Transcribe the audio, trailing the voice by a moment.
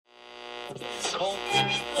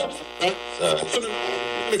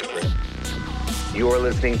You're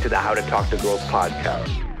listening to the How to Talk to Girls podcast,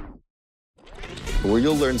 where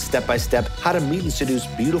you'll learn step by step how to meet and seduce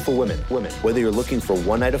beautiful women. Whether you're looking for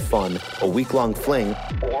one night of fun, a week-long fling,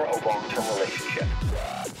 or a long-term relationship.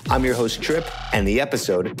 I'm your host, Trip, and the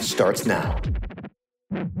episode starts now.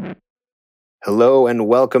 Hello, and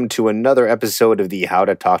welcome to another episode of the How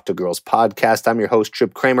to Talk to Girls podcast. I'm your host,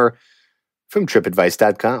 Trip Kramer from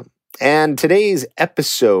tripadvice.com. And today's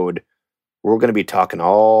episode, we're going to be talking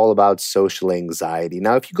all about social anxiety.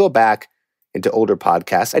 Now, if you go back into older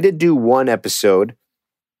podcasts, I did do one episode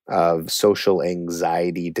of social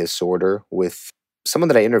anxiety disorder with someone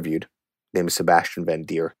that I interviewed named Sebastian Van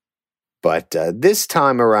Dier. But this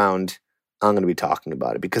time around, I'm going to be talking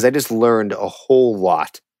about it because I just learned a whole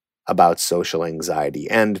lot about social anxiety.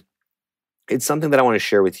 And it's something that I want to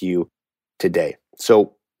share with you today.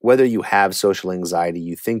 So whether you have social anxiety,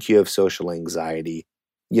 you think you have social anxiety,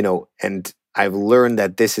 and I've learned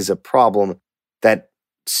that this is a problem that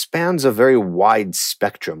spans a very wide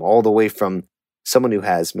spectrum, all the way from someone who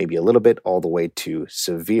has maybe a little bit all the way to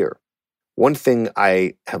severe. One thing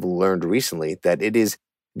I have learned recently that it is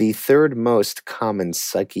the third most common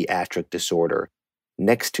psychiatric disorder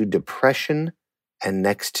next to depression and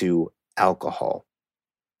next to alcohol.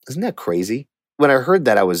 Isn't that crazy? When I heard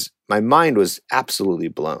that, my mind was absolutely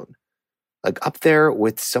blown. Like up there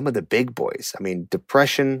with some of the big boys. I mean,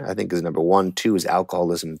 depression, I think, is number 1. 2 is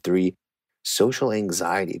alcoholism. 3, social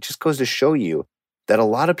anxiety. It just goes to show you that a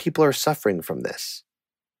lot of people are suffering from this.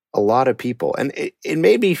 A lot of people. And it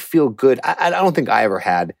made me feel good. I don't think I ever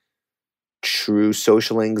had true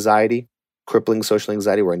social anxiety, crippling social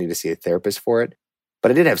anxiety, where I need to see a therapist for it. But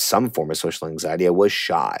I did have some form of social anxiety. I was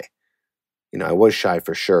shy. I was shy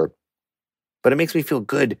for sure. But it makes me feel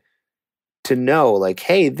good to know, like,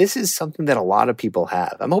 hey, this is something that a lot of people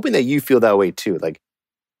have. I'm hoping that you feel that way too. Like,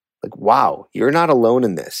 wow, you're not alone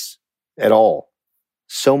in this at all.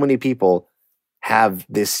 So many people have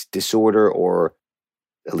this disorder, or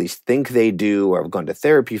at least think they do, or have gone to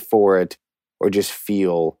therapy for it, or just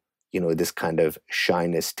feel, this kind of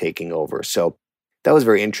shyness taking over. So that was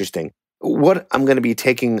very interesting. What I'm going to be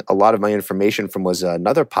taking a lot of my information from was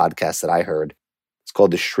another podcast that I heard. It's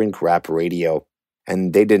called the Shrink Rap Radio.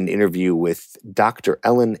 And they did an interview with Dr.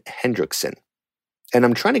 Ellen Hendrickson. And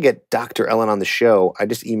I'm trying to get Dr. Ellen on the show. I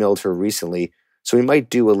just emailed her recently. So we might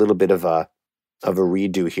do a little bit of a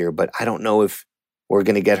redo here, but I don't know if we're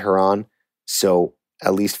going to get her on. So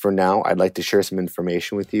at least for now, I'd like to share some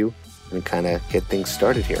information with you and kind of get things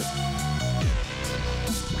started here.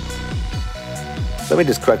 Let me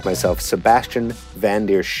just correct myself. Sebastian Van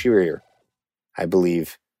der Schuur, I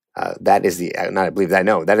believe that is the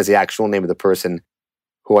actual name of the person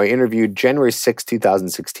who I interviewed January 6,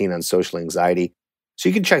 2016 on social anxiety. So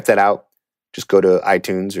you can check that out. Just go to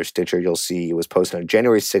iTunes or Stitcher. You'll see it was posted on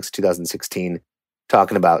January 6, 2016,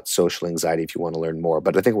 talking about social anxiety if you want to learn more.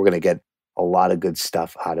 But I think we're going to get a lot of good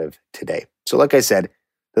stuff out of today. So like I said,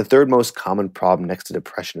 the third most common problem next to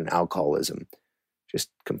depression and alcoholism.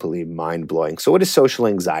 Just completely mind-blowing. So what is social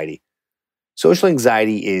anxiety? Social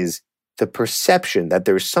anxiety is the perception that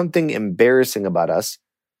there's something embarrassing about us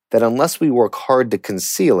that unless we work hard to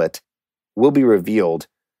conceal it, will be revealed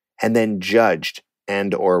and then judged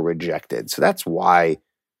and or rejected. So that's why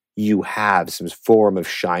you have some form of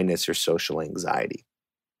shyness or social anxiety.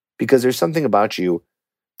 Because there's something about you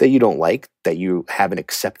that you don't like, that you haven't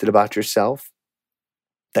accepted about yourself,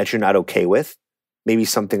 that you're not okay with. Maybe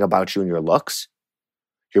something about you and your looks,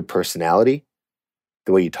 your personality,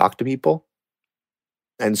 the way you talk to people.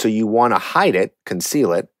 And so you want to hide it,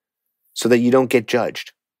 conceal it, so that you don't get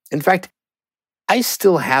judged. In fact, I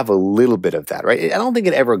still have a little bit of that, right? I don't think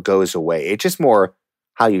it ever goes away. It's just more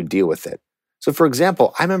how you deal with it. So for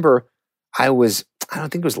example, I remember I don't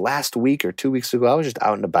think it was last week or 2 weeks ago, I was just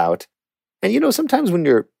out and about. And sometimes when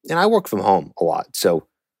I work from home a lot. So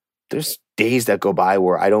there's days that go by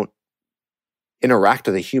where I don't interact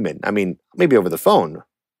with a human. I mean, maybe over the phone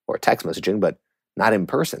or text messaging, but not in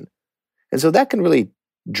person. And so that can really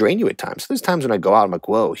drain you at times. So there's times when I go out, I'm like,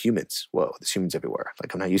 whoa, there's humans everywhere.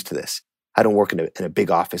 Like, I'm not used to this. I don't work in a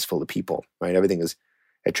big office full of people, right? Everything is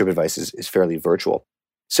at TripAdvice is fairly virtual.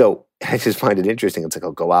 So I just find it interesting. It's like,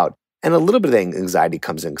 I'll go out and a little bit of anxiety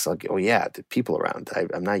comes in because I'm like, oh yeah, the people around.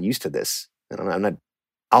 I'm not used to this. And I'm not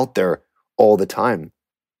out there all the time.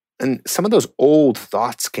 And some of those old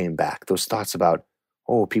thoughts came back. Those thoughts about,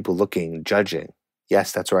 people looking, judging.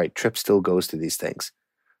 Yes, that's right. Trip still goes through these things.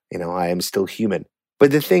 I am still human. But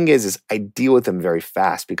the thing is I deal with them very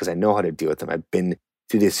fast because I know how to deal with them. I've been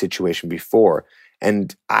through this situation before.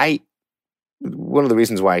 And I one of the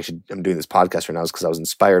reasons why I'm doing this podcast right now is because I was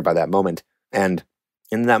inspired by that moment. And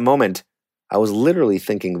in that moment, I was literally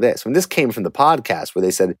thinking this. When this came from the podcast where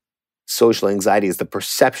they said social anxiety is the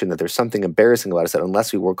perception that there's something embarrassing about us that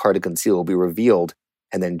unless we work hard to conceal, will be revealed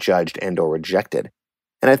and then judged and or rejected.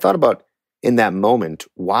 And I thought about in that moment,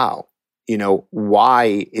 wow,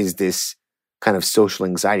 why is this kind of social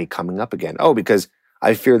anxiety coming up again? Oh, because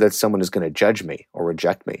I fear that someone is going to judge me or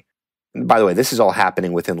reject me. And by the way, this is all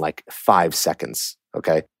happening within like 5 seconds,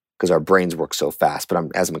 okay? Because our brains work so fast. But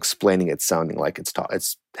as I'm explaining it, sounding like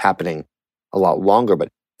it's happening a lot longer. But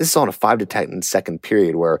this is all in a 5 to 10 second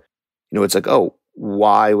period where, it's like, oh,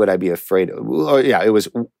 why would I be afraid? It was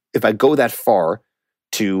if I go that far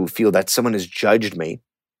to feel that someone has judged me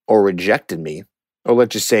or rejected me, or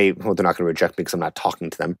let's just say, well, they're not going to reject me because I'm not talking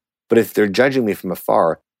to them. But if they're judging me from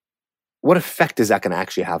afar, what effect is that going to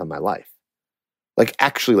actually have on my life? Like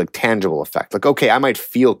tangible effect. Like, okay, I might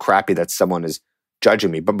feel crappy that someone is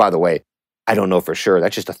judging me. But by the way, I don't know for sure.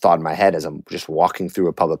 That's just a thought in my head as I'm just walking through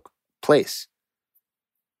a public place.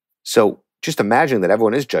 So just imagine that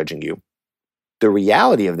everyone is judging you. The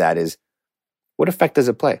reality of that is, what effect does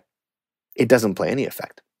it play? It doesn't play any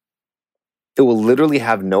effect. It will literally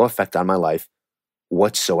have no effect on my life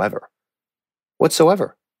whatsoever.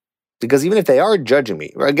 Because even if they are judging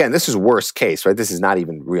me, again, this is worst case, right? This is not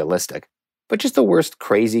even realistic. But just the worst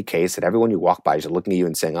crazy case that everyone you walk by is looking at you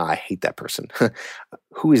and saying, I hate that person.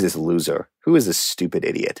 Who is this loser? Who is this stupid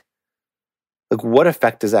idiot? Like, what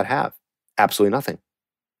effect does that have? Absolutely nothing.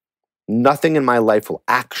 Nothing in my life will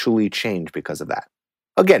actually change because of that.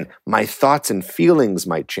 Again, my thoughts and feelings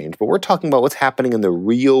might change, but we're talking about what's happening in the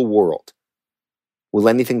real world. Will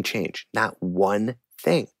anything change? Not one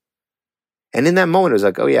thing. And in that moment, it was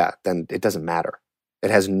like, oh yeah, then it doesn't matter.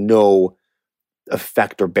 It has no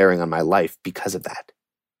effect or bearing on my life because of that.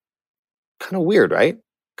 Kind of weird, right?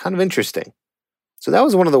 Kind of interesting. So that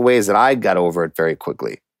was one of the ways that I got over it very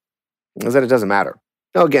quickly, is that it doesn't matter.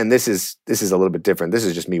 Now, again, this is a little bit different. This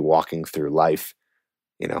is just me walking through life,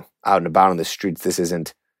 out and about on the streets. This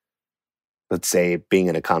isn't, let's say, being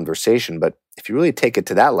in a conversation. But if you really take it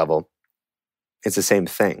to that level, it's the same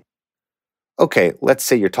thing. Okay, let's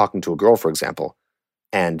say you're talking to a girl, for example,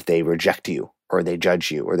 and they reject you, or they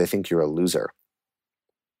judge you, or they think you're a loser.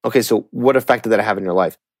 Okay, so what effect did that have in your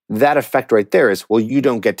life? That effect right there is, well, you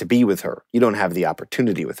don't get to be with her. You don't have the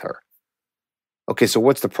opportunity with her. Okay, so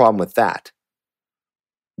what's the problem with that?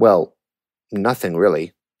 Well, nothing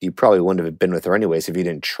really. You probably wouldn't have been with her anyways if you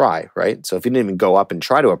didn't try, right? So if you didn't even go up and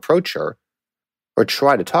try to approach her or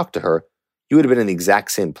try to talk to her, you would have been in the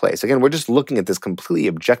exact same place. Again, we're just looking at this completely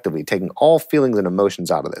objectively, taking all feelings and emotions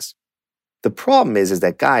out of this. The problem is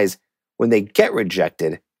that guys, when they get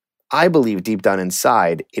rejected, I believe deep down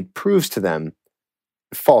inside, it proves to them,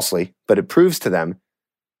 falsely, but it proves to them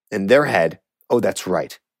in their head, oh, that's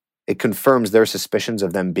right. It confirms their suspicions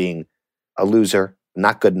of them being a loser,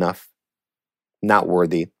 not good enough, not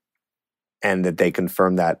worthy, and that they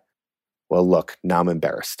confirm that, well, look, now I'm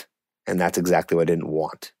embarrassed. And that's exactly what I didn't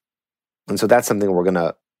want. And so that's something we're going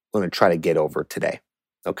to try to get over today.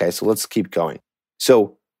 Okay, so let's keep going.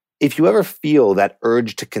 So if you ever feel that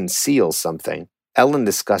urge to conceal something, Ellen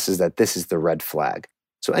discusses that this is the red flag.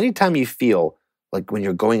 So anytime you feel like when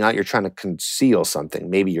you're going out, you're trying to conceal something,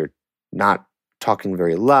 maybe you're not talking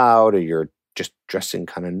very loud, or you're just dressing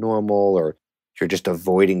kind of normal, or you're just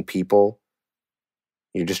avoiding people,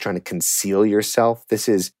 you're just trying to conceal yourself, this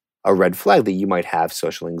is a red flag that you might have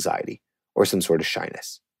social anxiety or some sort of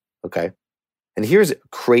shyness. Okay? And here's a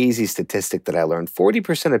crazy statistic that I learned.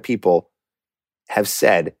 40% of people have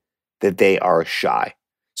said that they are shy.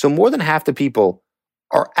 So more than half the people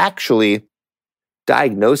are actually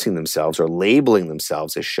diagnosing themselves or labeling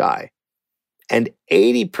themselves as shy. And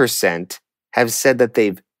 80% have said that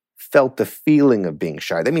they've felt the feeling of being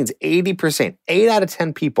shy. That means 80%, 8 out of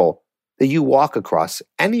 10 people that you walk across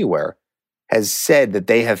anywhere has said that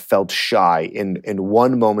they have felt shy in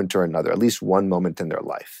one moment or another, at least one moment in their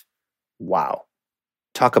life. Wow.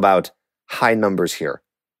 Talk about high numbers here.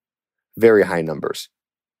 Very high numbers.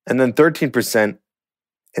 And then 13%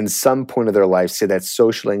 in some point of their life say that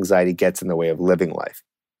social anxiety gets in the way of living life.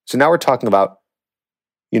 So now we're talking about,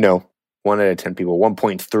 1 out of 10 people,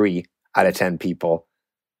 1.3 out of 10 people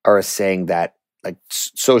are saying that like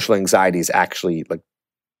social anxiety is actually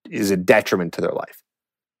is a detriment to their life.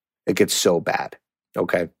 It gets so bad.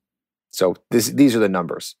 Okay. So these are the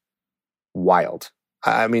numbers. Wild.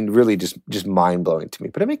 I mean, really just mind blowing to me,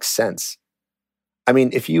 but it makes sense. I mean,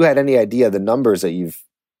 if you had any idea the numbers that you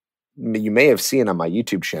may have seen on my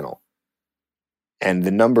YouTube channel and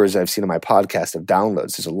the numbers I've seen on my podcast of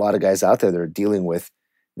downloads, there's a lot of guys out there that are dealing with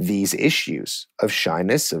these issues of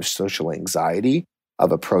shyness, of social anxiety,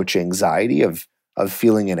 of approach anxiety, of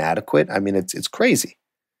feeling inadequate. I mean, it's crazy.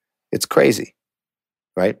 It's crazy,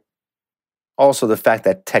 right? Also, the fact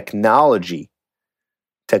that technology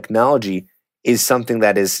is something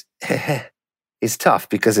that is is tough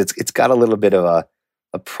because it's got a little bit of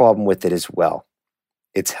a problem with it as well.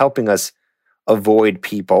 It's helping us avoid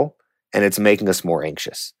people, and it's making us more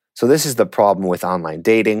anxious. So this is the problem with online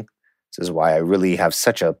dating. This is why I really have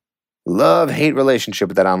such a love-hate relationship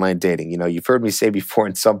with that online dating. You know, you've heard me say before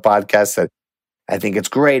in some podcasts that I think it's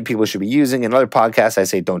great, people should be using. In other podcasts, I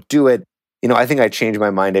say don't do it. You know, I think I change my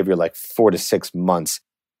mind every like 4 to 6 months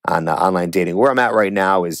on online dating. Where I'm at right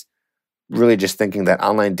now is really just thinking that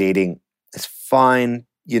online dating is fine.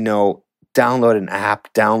 You know, download an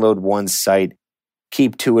app, download one site,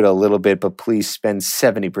 keep to it a little bit, but please spend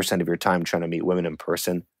 70% of your time trying to meet women in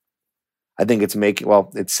person. I think it's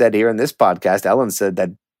it's said here in this podcast, Ellen said that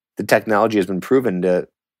the technology has been proven to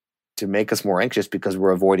make us more anxious because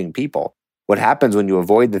we're avoiding people. What happens when you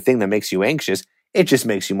avoid the thing that makes you anxious? It just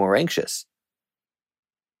makes you more anxious.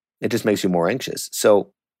 It just makes you more anxious.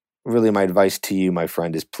 So really my advice to you, my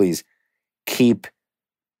friend, is please keep,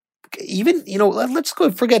 let's go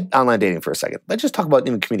forget online dating for a second. Let's just talk about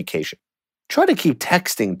even communication. Try to keep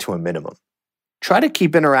texting to a minimum. Try to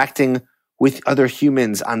keep interacting with other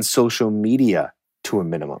humans on social media to a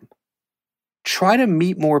minimum. Try to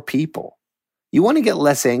meet more people. You want to get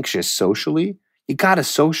less anxious socially, you got to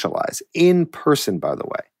socialize in person, by the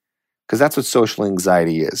way, because that's what social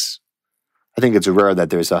anxiety is. I think it's rare that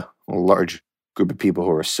there's a large group of people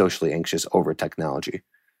who are socially anxious over technology.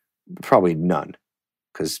 Probably none,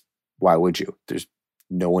 because why would you? There's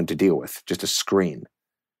no one to deal with, just a screen.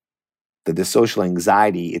 The social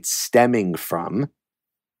anxiety, it's stemming from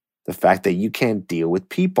the fact that you can't deal with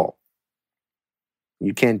people.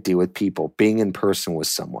 You can't deal with people, being in person with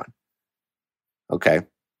someone. Okay?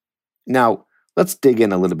 Now, let's dig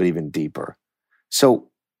in a little bit even deeper. So,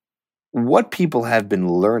 what people have been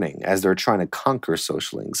learning as they're trying to conquer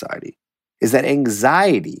social anxiety is that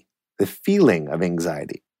anxiety, the feeling of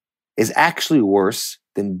anxiety, is actually worse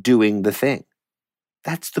than doing the thing.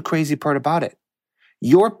 That's the crazy part about it.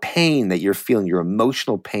 Your pain that you're feeling, your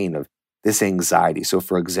emotional pain of this anxiety. So,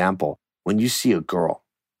 for example, when you see a girl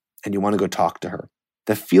and you want to go talk to her,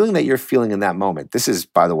 the feeling that you're feeling in that moment, this is,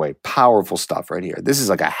 by the way, powerful stuff right here. This is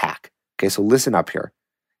like a hack. Okay, so listen up here.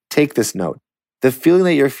 Take this note. The feeling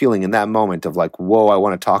that you're feeling in that moment of like, whoa, I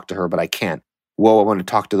want to talk to her, but I can't. Whoa, I want to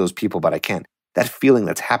talk to those people, but I can't. That feeling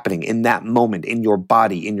that's happening in that moment, in your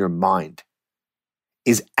body, in your mind,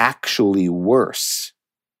 is actually worse.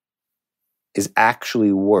 Is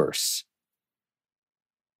actually worse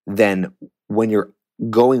than when you're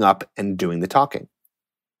going up and doing the talking.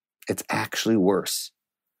 It's actually worse.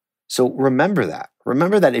 So remember that.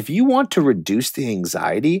 Remember that if you want to reduce the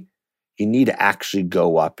anxiety, you need to actually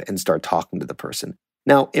go up and start talking to the person.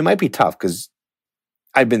 Now, it might be tough because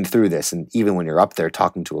I've been through this, and even when you're up there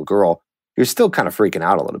talking to a girl, you're still kind of freaking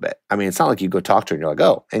out a little bit. I mean, it's not like you go talk to her and you're like,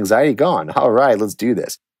 oh, anxiety gone. All right, let's do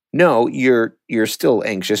this. No, you're still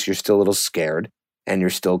anxious, you're still a little scared, and you're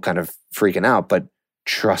still kind of freaking out. But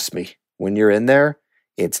trust me, when you're in there,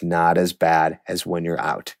 it's not as bad as when you're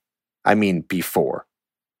out. I mean, before.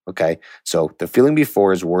 Okay? So the feeling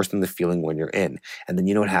before is worse than the feeling when you're in. And then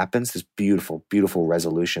you know what happens? This beautiful, beautiful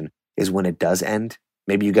resolution is when it does end.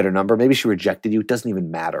 Maybe you get her number. Maybe she rejected you. It doesn't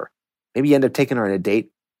even matter. Maybe you end up taking her on a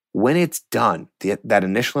date. When it's done, that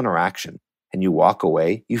initial interaction, and you walk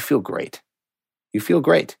away, you feel great. You feel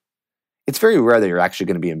great. It's very rare that you're actually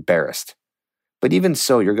going to be embarrassed. But even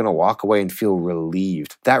so, you're going to walk away and feel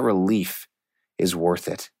relieved. That relief is worth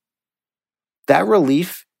it. That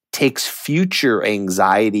relief takes future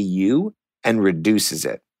anxiety you and reduces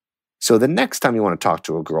it. So the next time you want to talk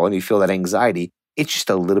to a girl and you feel that anxiety, it's just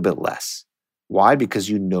a little bit less. Why? Because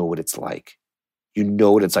you know what it's like. You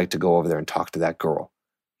know what it's like to go over there and talk to that girl.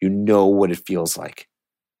 You know what it feels like.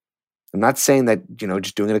 I'm not saying that,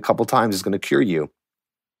 just doing it a couple times is going to cure you.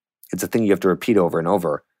 It's a thing you have to repeat over and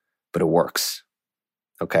over, but it works.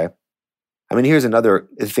 Okay? I mean, here's another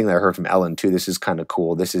thing that I heard from Ellen too. This is kind of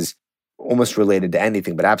cool. This is almost related to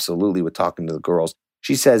anything, but absolutely with talking to the girls.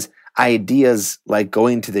 She says ideas like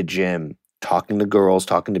going to the gym, talking to girls,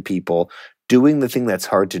 talking to people, doing the thing that's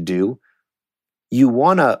hard to do, you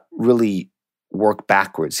want to really work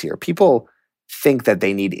backwards here. People think that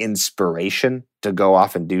they need inspiration to go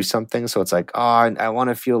off and do something. So it's like, oh, I want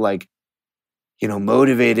to feel like,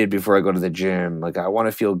 motivated before I go to the gym. Like, I want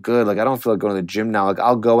to feel good. Like, I don't feel like going to the gym now. Like,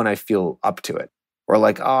 I'll go and I feel up to it. Or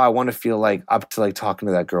like, oh, I want to feel like up to like talking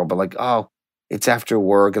to that girl. But like, oh, it's after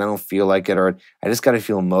work and I don't feel like it. Or I just got to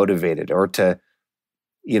feel motivated. Or to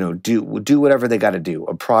do whatever they got to do,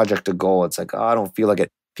 a project, a goal. It's like, oh, I don't feel like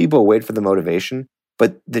it. People wait for the motivation,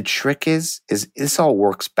 but the trick is this all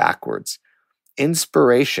works backwards.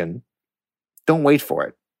 Inspiration, don't wait for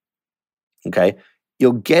it. Okay?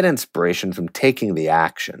 You'll get inspiration from taking the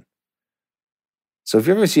action. So if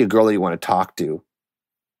you ever see a girl that you want to talk to,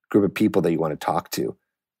 a group of people that you want to talk to,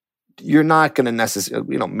 you're not going to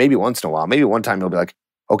necessarily, maybe once in a while, maybe one time you'll be like,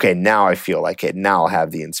 okay, now I feel like it. Now I'll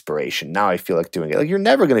have the inspiration. Now I feel like doing it. Like, you're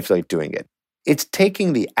never going to feel like doing it. It's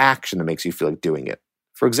taking the action that makes you feel like doing it.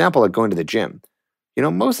 For example, like going to the gym.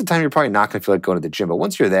 Most of the time you're probably not going to feel like going to the gym, but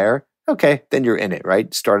once you're there, okay, then you're in it,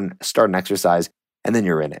 right? Start an exercise, and then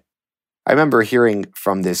you're in it. I remember hearing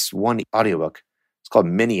from this one audiobook. It's called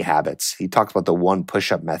Mini Habits. He talks about the 1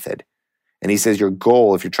 push-up method. And he says your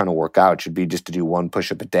goal, if you're trying to work out, should be just to do 1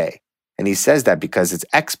 push-up a day. And he says that because it's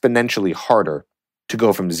exponentially harder to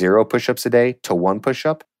go from 0 push-ups a day to 1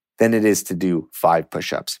 push-up than it is to do 5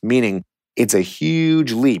 push-ups, meaning it's a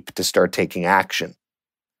huge leap to start taking action.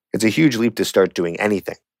 It's a huge leap to start doing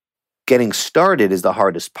anything. Getting started is the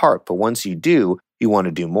hardest part, but once you do, you want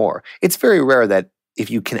to do more. It's very rare that if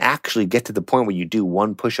you can actually get to the point where you do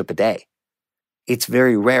 1 push-up a day, it's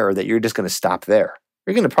very rare that you're just going to stop there.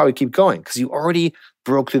 You're going to probably keep going because you already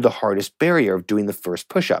broke through the hardest barrier of doing the first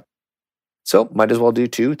push-up. So might as well do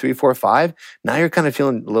 2, 3, 4, 5. Now you're kind of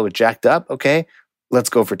feeling a little bit jacked up. Okay, let's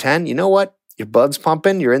go for 10. You know what? Your blood's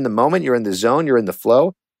pumping. You're in the moment. You're in the zone. You're in the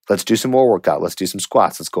flow. Let's do some more workout. Let's do some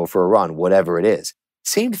squats. Let's go for a run, whatever it is.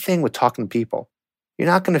 Same thing with talking to people. You're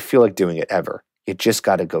not going to feel like doing it ever. You just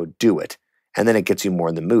got to go do it. And then it gets you more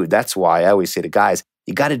in the mood. That's why I always say to guys,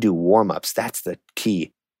 you got to do warm-ups. That's the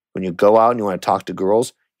key. When you go out and you want to talk to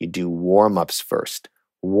girls, you do warm-ups first.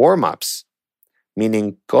 Warm-ups,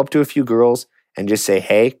 meaning go up to a few girls and just say,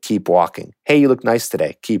 hey, keep walking. Hey, you look nice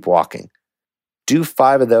today. Keep walking. Do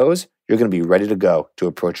 5 of those. You're going to be ready to go to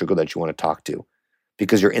approach a girl that you want to talk to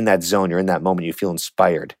because you're in that zone. You're in that moment. You feel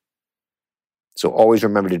inspired. So always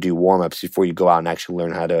remember to do warm-ups before you go out and actually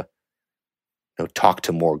learn how to talk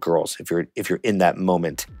to more girls. If you're in that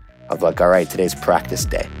moment of like, all right, today's practice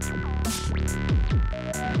day.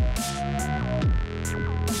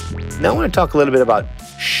 Now I want to talk a little bit about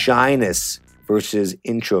shyness versus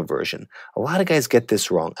introversion. A lot of guys get this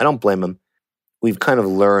wrong. I don't blame them. We've kind of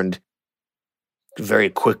learned very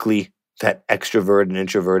quickly that extroverted and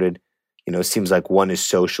introverted, seems like one is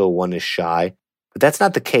social, one is shy. But that's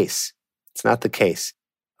not the case. It's not the case.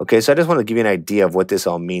 Okay, so I just want to give you an idea of what this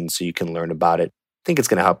all means so you can learn about it. I think it's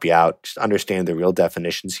going to help you out. Just understand the real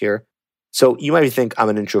definitions here. So you might think I'm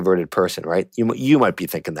an introverted person, right? You might be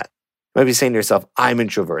thinking that. You might be saying to yourself, I'm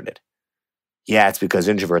introverted. Yeah, it's because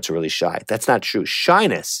introverts are really shy. That's not true.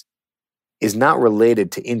 Shyness is not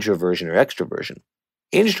related to introversion or extroversion.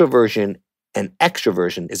 Introversion and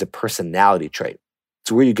extroversion is a personality trait.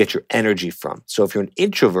 It's where you get your energy from. So if you're an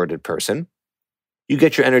introverted person, you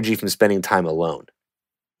get your energy from spending time alone.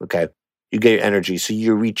 Okay? You get your energy, so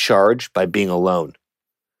you recharge by being alone.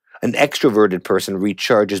 An extroverted person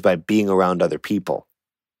recharges by being around other people.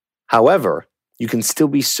 However, you can still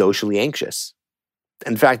be socially anxious.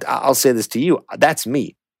 In fact, I'll say this to you. That's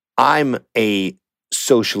me. I'm a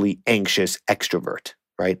socially anxious extrovert,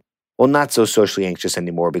 right? Well, not so socially anxious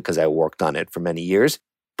anymore because I worked on it for many years,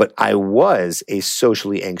 but I was a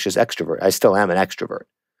socially anxious extrovert. I still am an extrovert.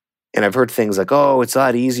 And I've heard things like, oh, it's a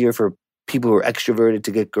lot easier for people who are extroverted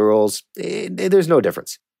to get girls. There's no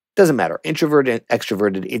difference. It doesn't matter. Introverted,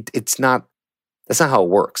 extroverted, that's not how it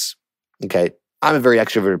works. Okay? I'm a very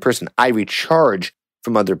extroverted person. I recharge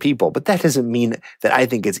from other people, but that doesn't mean that I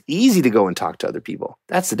think it's easy to go and talk to other people.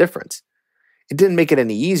 That's the difference. It didn't make it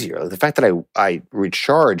any easier. The fact that I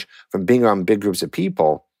recharge from being around big groups of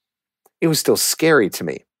people, it was still scary to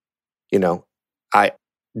me. I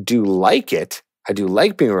do like it. I do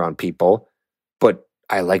like being around people, but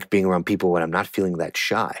I like being around people when I'm not feeling that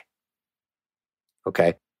shy.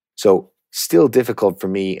 Okay? So still difficult for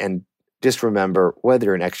me. And just remember, whether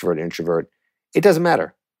you're an extrovert or introvert, it doesn't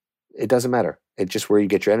matter. It doesn't matter. It's just where you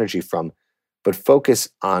get your energy from. But focus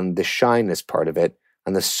on the shyness part of it,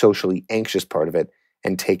 on the socially anxious part of it,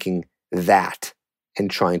 and taking that and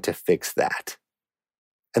trying to fix that.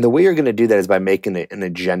 And the way you're going to do that is by making it an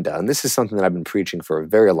agenda. And this is something that I've been preaching for a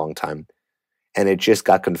very long time. And it just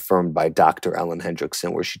got confirmed by Dr. Ellen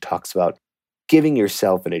Hendrickson, where she talks about giving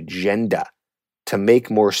yourself an agenda to make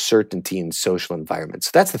more certainty in social environments.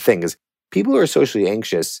 So that's the thing, is people who are socially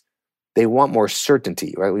anxious, they want more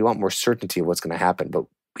certainty, right? We want more certainty of what's going to happen, but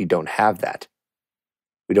we don't have that.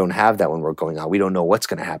 We don't have that when we're going out. We don't know what's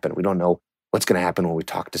going to happen. We don't know what's going to happen when we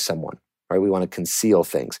talk to someone, right? We want to conceal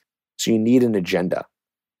things. So you need an agenda.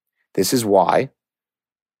 This is why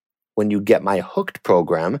when you get my Hooked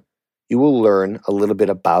program, you will learn a little bit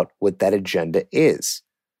about what that agenda is.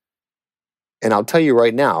 And I'll tell you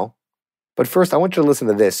right now, but first I want you to listen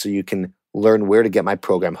to this so you can learn where to get my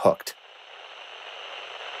program Hooked.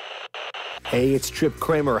 Hey, it's Trip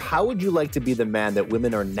Kramer. How would you like to be the man that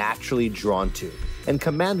women are naturally drawn to and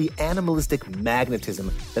command the animalistic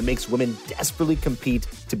magnetism that makes women desperately compete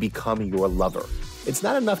to become your lover? It's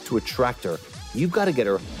not enough to attract her. You've got to get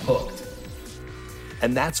her hooked.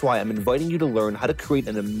 And that's why I'm inviting you to learn how to create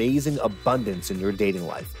an amazing abundance in your dating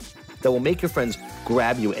life that will make your friends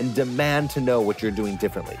grab you and demand to know what you're doing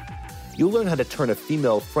differently. You'll learn how to turn a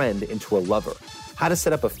female friend into a lover, how to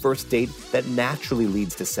set up a first date that naturally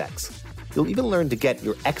leads to sex. You'll even learn to get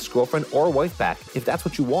your ex-girlfriend or wife back if that's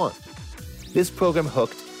what you want. This program,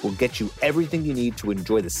 Hooked, will get you everything you need to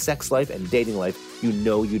enjoy the sex life and dating life you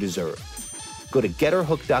know you deserve. Go to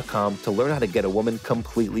getherhooked.com to learn how to get a woman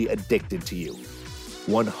completely addicted to you.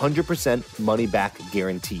 100% money back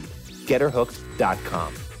guaranteed.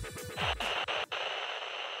 Getherhooked.com.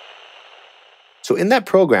 So in that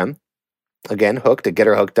program, again, Hooked at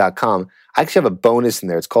getherhooked.com, I actually have a bonus in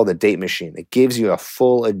there. It's called the Date Machine. It gives you a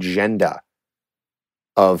full agenda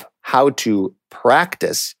of how to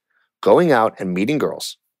practice going out and meeting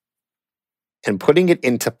girls and putting it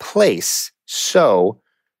into place so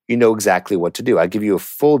you know exactly what to do. I give you a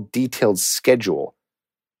full detailed schedule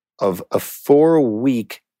of a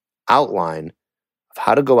 4-week outline of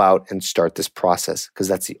how to go out and start this process, because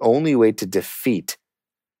that's the only way to defeat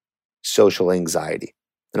social anxiety.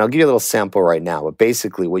 And I'll give you a little sample right now, but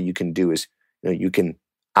basically what you can do is, you can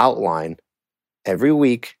outline every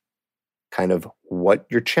week kind of what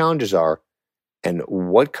your challenges are and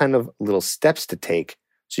what kind of little steps to take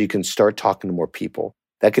so you can start talking to more people.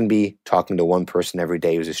 That can be talking to one person every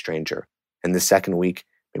day who's a stranger. And the second week,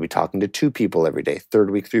 maybe talking to 2 people every day. Third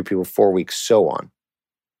week, 3 people, 4 weeks, so on.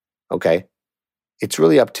 Okay? It's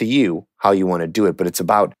really up to you how you want to do it, but it's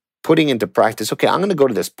about putting into practice, okay, I'm going to go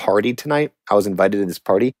to this party tonight. I was invited to this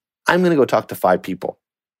party. I'm going to go talk to 5 people.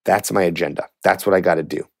 That's my agenda. That's what I got to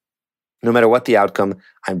do. No matter what the outcome,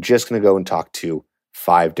 I'm just going to go and talk to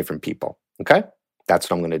 5 different people. Okay? That's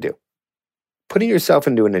what I'm going to do. Putting yourself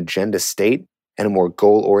into an agenda state and a more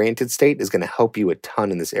goal-oriented state is going to help you a ton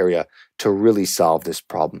in this area to really solve this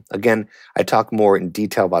problem. Again, I talk more in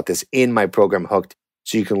detail about this in my program Hooked,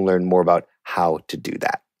 so you can learn more about how to do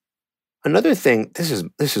that. Another thing, this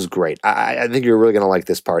is great. I think you're really going to like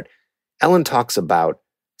this part. Ellen talks about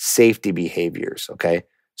safety behaviors, okay?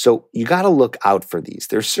 So you got to look out for these.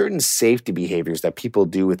 There's certain safety behaviors that people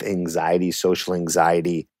do with anxiety, social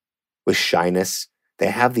anxiety, with shyness. They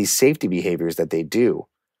have these safety behaviors that they do.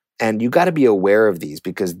 And you got to be aware of these,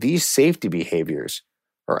 because these safety behaviors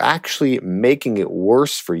are actually making it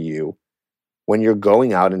worse for you when you're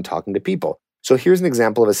going out and talking to people. So here's an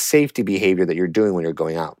example of a safety behavior that you're doing when you're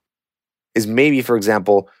going out. Is maybe, for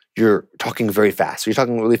example, you're talking very fast. So you're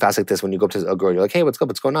talking really fast like this when you go up to a girl. You're like, hey, what's up?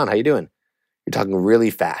 What's going on? How you doing? You're talking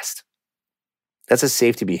really fast. That's a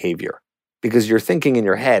safety behavior, because you're thinking in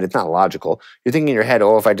your head, it's not logical. You're thinking in your head,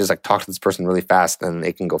 oh, if I just talk to this person really fast, then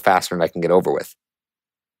they can go faster and I can get over with.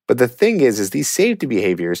 But the thing is these safety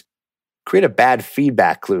behaviors create a bad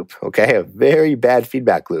feedback loop, okay? A very bad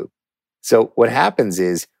feedback loop. So what happens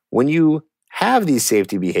is when you have these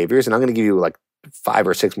safety behaviors, and I'm going to give you 5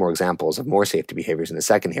 or 6 more examples of more safety behaviors in a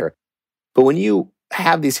second here. But when you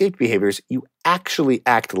have these safety behaviors, you actually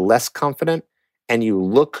act less confident and you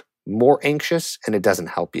look more anxious, and it doesn't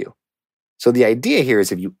help you. So the idea here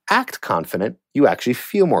is if you act confident, you actually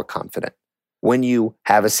feel more confident. When you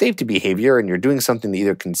have a safety behavior and you're doing something to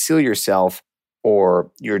either conceal yourself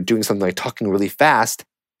or you're doing something like talking really fast,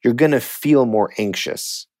 you're going to feel more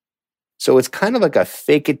anxious. So it's kind of like a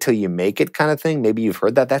fake it till you make it kind of thing. Maybe you've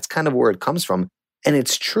heard that. That's kind of where it comes from. And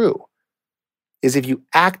it's true. Is if you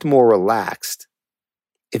act more relaxed,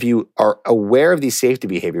 if you are aware of these safety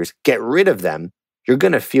behaviors, get rid of them, you're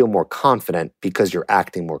going to feel more confident because you're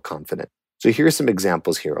acting more confident. So here's some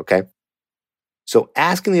examples here, okay? So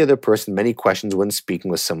asking the other person many questions when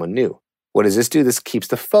speaking with someone new. What does this do? This keeps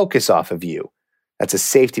the focus off of you. That's a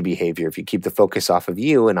safety behavior. If you keep the focus off of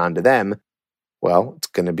you and onto them, well, it's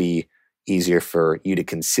going to be easier for you to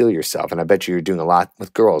conceal yourself. And I bet you're doing a lot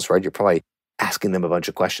with girls, right? You're probably asking them a bunch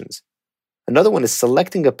of questions. Another one is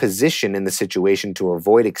selecting a position in the situation to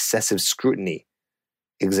avoid excessive scrutiny.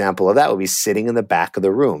 Example of that would be sitting in the back of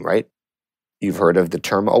the room, right? You've heard of the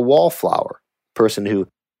term a wallflower, person who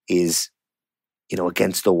is,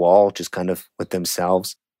 against the wall, just kind of with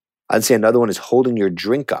themselves. I'd say another one is holding your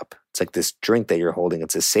drink up. It's like this drink that you're holding.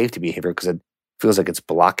 It's a safety behavior because it feels like it's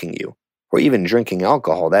blocking you. Or even drinking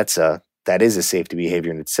alcohol. That is a safety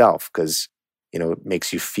behavior in itself, because It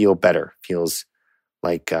makes you feel better, feels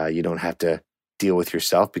like you don't have to deal with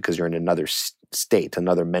yourself because you're in another state,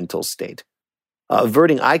 another mental state.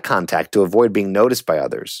 Averting eye contact to avoid being noticed by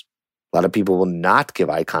others. A lot of people will not give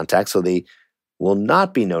eye contact, so they will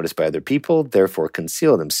not be noticed by other people, therefore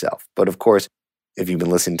conceal themselves. But of course, if you've been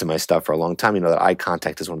listening to my stuff for a long time, you know that eye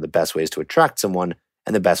contact is one of the best ways to attract someone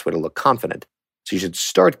and the best way to look confident. So you should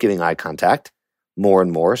start giving eye contact more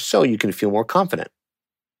and more so you can feel more confident.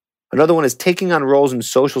 Another one is taking on roles in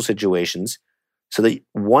social situations so that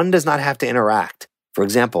one does not have to interact. For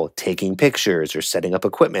example, taking pictures or setting up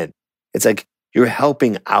equipment. It's like you're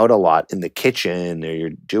helping out a lot in the kitchen, or you're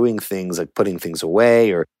doing things like putting things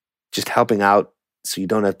away, or just helping out so you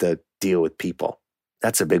don't have to deal with people.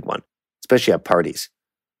 That's a big one, especially at parties.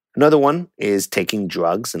 Another one is taking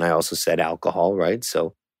drugs, and I also said alcohol, right?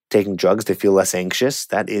 So taking drugs to feel less anxious,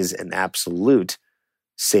 that is an absolute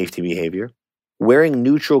safety behavior. Wearing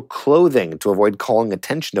neutral clothing to avoid calling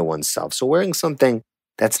attention to oneself. So wearing something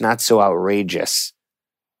that's not so outrageous,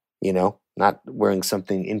 not wearing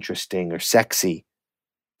something interesting or sexy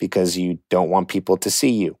because you don't want people to see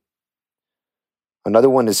you. Another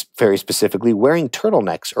one is very specifically wearing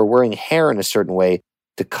turtlenecks or wearing hair in a certain way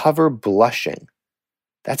to cover blushing.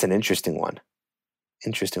 That's an interesting one.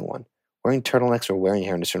 Wearing turtlenecks or wearing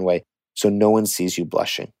hair in a certain way so no one sees you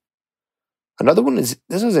blushing. Another one is,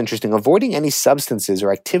 this was interesting, avoiding any substances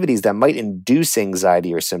or activities that might induce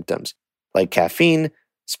anxiety or symptoms, like caffeine,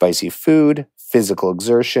 spicy food, physical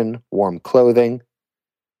exertion, warm clothing.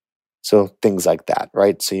 So things like that,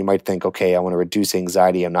 right? So you might think, okay, I want to reduce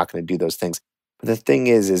anxiety. I'm not going to do those things. But the thing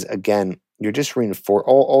is again, you're just reinforcing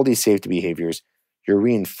all these safety behaviors. You're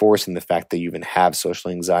reinforcing the fact that you even have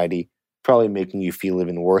social anxiety, probably making you feel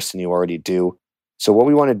even worse than you already do. So what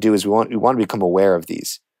we want to do is we want to become aware of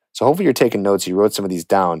these. So hopefully you're taking notes. You wrote some of these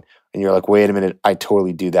down and you're like, wait a minute, I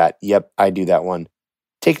totally do that. Yep, I do that one.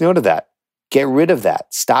 Take note of that. Get rid of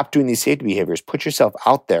that. Stop doing these safety behaviors. Put yourself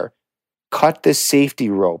out there. Cut the safety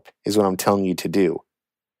rope is what I'm telling you to do,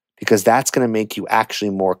 because that's going to make you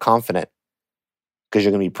actually more confident, because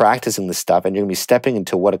you're going to be practicing this stuff and you're going to be stepping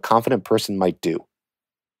into what a confident person might do.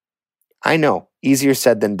 I know, easier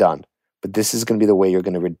said than done, but this is going to be the way you're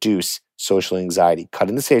going to reduce social anxiety,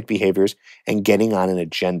 cutting the safety behaviors and getting on an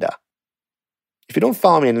agenda. If you don't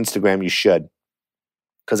follow me on Instagram, you should,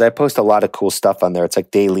 because I post a lot of cool stuff on there. It's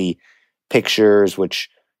like daily pictures, which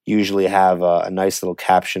usually have a nice little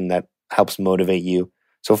caption that helps motivate you.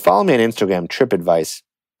 So follow me on Instagram, Trip Advice.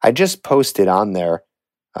 I just posted on there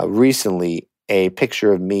recently a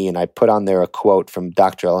picture of me, and I put on there a quote from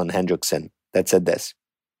Dr. Ellen Hendrickson that said this: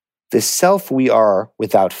 "The self we are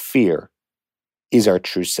without fear is our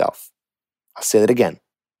true self." I'll say that again.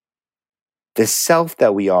 The self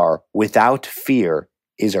that we are without fear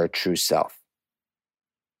is our true self.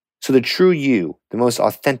 So the true you, the most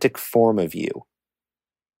authentic form of you,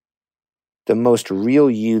 the most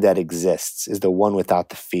real you that exists, is the one without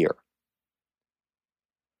the fear.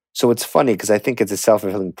 So it's funny because I think it's a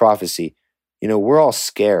self-fulfilling prophecy. We're all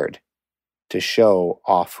scared to show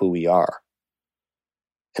off who we are.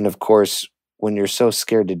 And of course, when you're so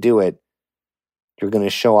scared to do it, you're going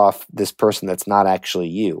to show off this person that's not actually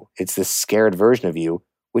you. It's this scared version of you,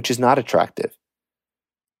 which is not attractive.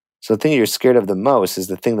 So the thing you're scared of the most is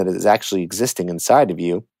the thing that is actually existing inside of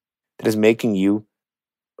you that is making you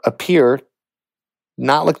appear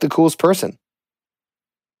not like the coolest person.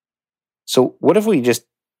 So what if we just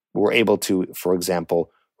were able to, for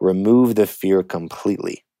example, remove the fear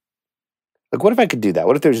completely? Like, what if I could do that?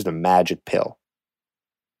 What if there was just a magic pill?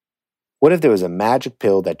 What if there was a magic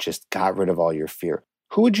pill that just got rid of all your fear?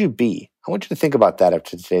 Who would you be? I want you to think about that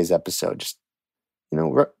after today's episode. Just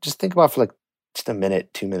think about for like just a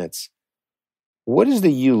minute, 2 minutes. What does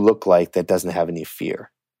the you look like that doesn't have any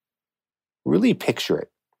fear? Really picture it.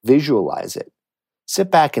 Visualize it.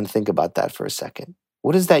 Sit back and think about that for a second.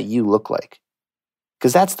 What does that you look like?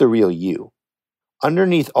 Because that's the real you.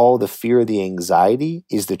 Underneath all the fear, the anxiety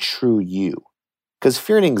is the true you. Because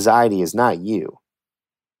fear and anxiety is not you.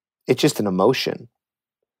 It's just an emotion.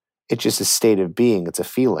 It's just a state of being. It's a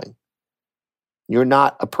feeling. You're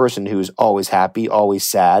not a person who's always happy, always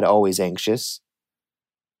sad, always anxious.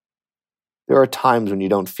 There are times when you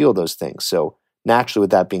don't feel those things. So naturally,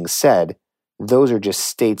 with that being said, those are just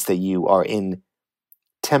states that you are in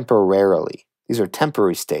temporarily. These are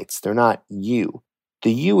temporary states. They're not you.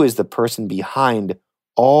 The you is the person behind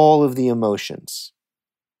all of the emotions.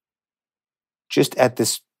 Just at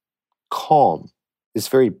this calm, this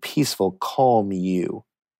very peaceful, calm you.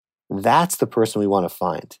 That's the person we want to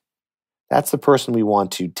find. That's the person we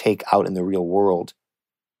want to take out in the real world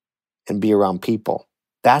and be around people.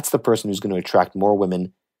 That's the person who's going to attract more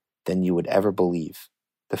women than you would ever believe.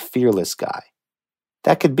 The fearless guy.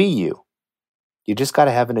 That could be you. You just got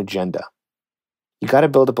to have an agenda. You got to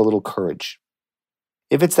build up a little courage.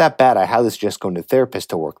 If it's that bad, I highly suggest going to a therapist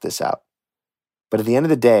to work this out. But at the end of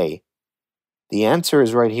the day, the answer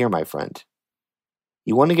is right here, my friend.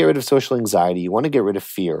 You want to get rid of social anxiety. You want to get rid of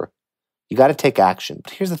fear. You got to take action.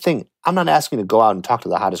 But here's the thing. I'm not asking you to go out and talk to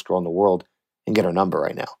the hottest girl in the world and get her number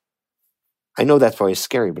right now. I know that's very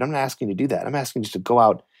scary, but I'm not asking you to do that. I'm asking you just to go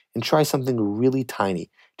out and try something really tiny.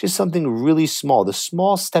 Just something really small. The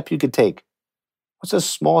small step you could take. What's a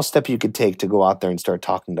small step you could take to go out there and start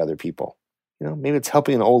talking to other people? Maybe it's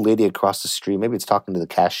helping an old lady across the street. Maybe it's talking to the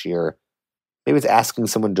cashier. Maybe it's asking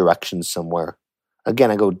someone directions somewhere.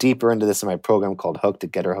 Again, I go deeper into this in my program called Hooked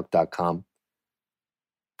at GetHerHooked.com.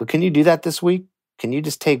 But can you do that this week? Can you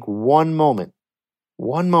just take one moment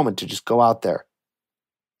to just go out there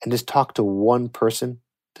and just talk to one person?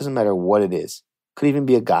 Doesn't matter what it is. Could even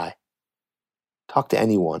be a guy. Talk to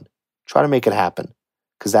anyone. Try to make it happen,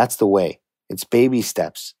 because that's the way. It's baby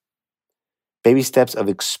steps. Baby steps of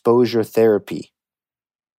exposure therapy.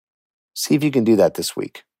 See if you can do that this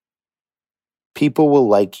week. People will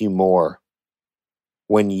like you more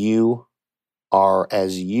when you are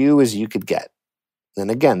as you could get.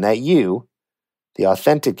 And again, that you, the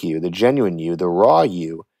authentic you, the genuine you, the raw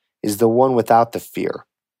you, is the one without the fear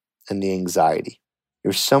and the anxiety.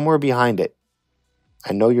 You're somewhere behind it.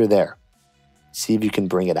 I know you're there. See if you can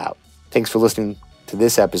bring it out. Thanks for listening to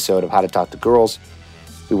this episode of How to Talk to Girls.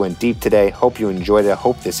 We went deep today. Hope you enjoyed it.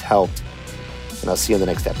 Hope this helped. And I'll see you in the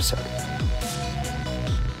next episode.